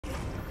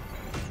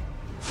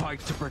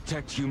Fight to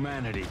protect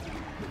humanity.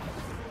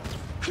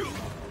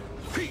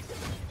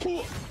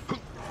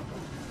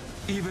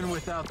 Even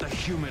without the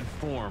human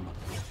form.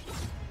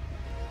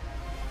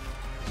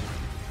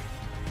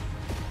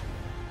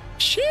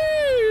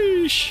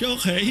 Sheesh!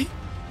 Okay.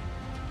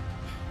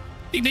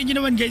 Tignan nyo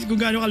naman guys kung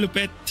gaano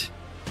kalupit.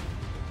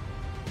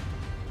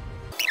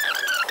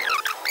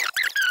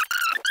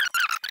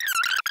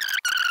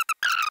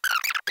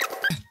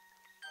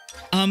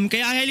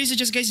 Kaya I highly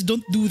suggest guys,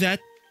 don't do that.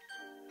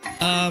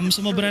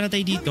 Sumobra na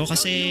tayo dito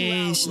kasi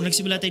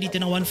nagsimula tayo dito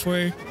ng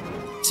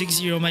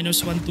 1460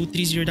 minus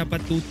 1230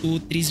 dapat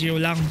 2230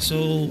 lang.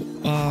 So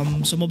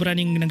sumobra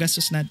ning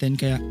nagastos natin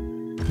kaya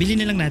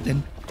bilhin na lang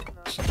natin.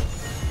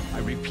 I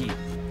repeat,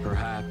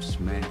 perhaps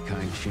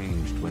mankind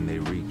changed when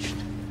they reached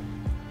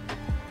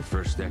the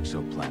first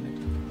exoplanet.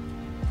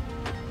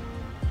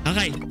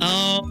 Okay,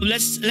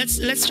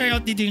 let's try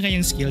out dito yung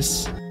kanyang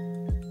skills.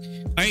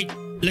 Alright,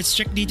 let's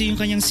check dito yung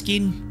kanyang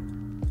skin.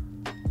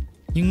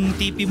 Yung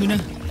TP mo na.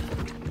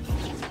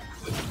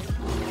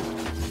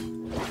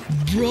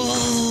 Bro!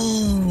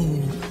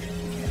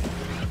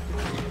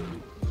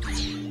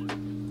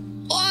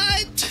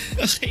 What?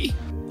 Okay.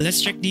 Let's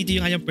check dito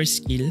yung kanyang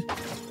first skill.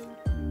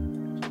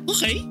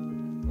 Okay.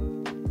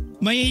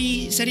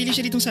 May sarili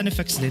siya ditong sound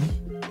effects din.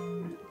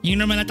 Yung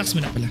normal attacks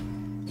mo na pala.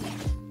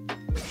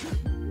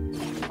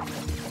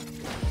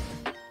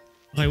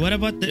 Okay, what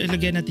about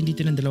lagyan natin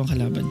dito ng dalawang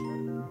kalaban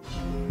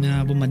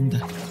na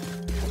bumanda.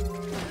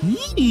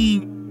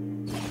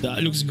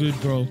 That looks good,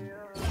 bro.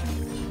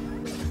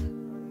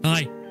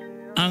 Okay.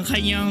 Ang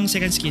kanyang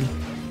second skill.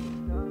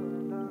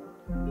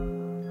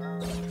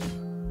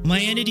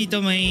 May ano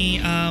dito, may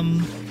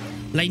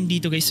line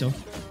dito guys, oh.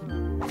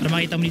 Para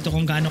makita mo dito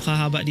kung gaano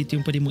kahaba dito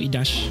yung pwede mo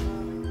i-dash.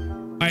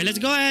 Alright, let's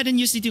go ahead and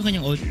use dito yung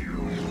kanyang ult.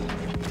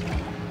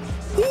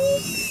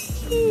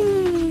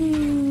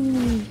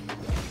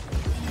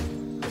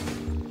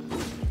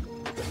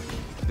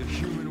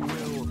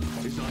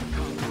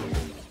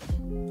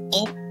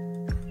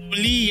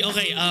 Holy,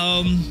 okay,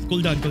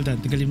 cool down.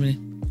 Tagalin mo na.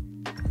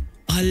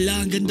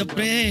 Ala, ang ganda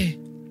pre.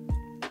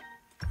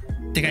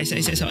 Teka, isa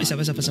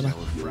pa.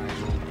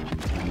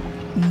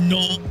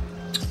 No.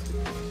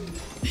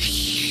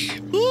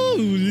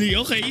 Holy,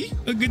 okay.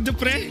 Ang ganda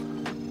pre.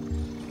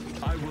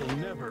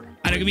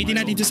 Ano, gamitin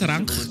natin ito sa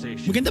rank?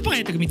 Maganda pa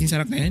kaya ito gamitin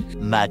sa rank na yan?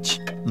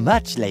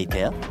 Much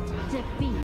later.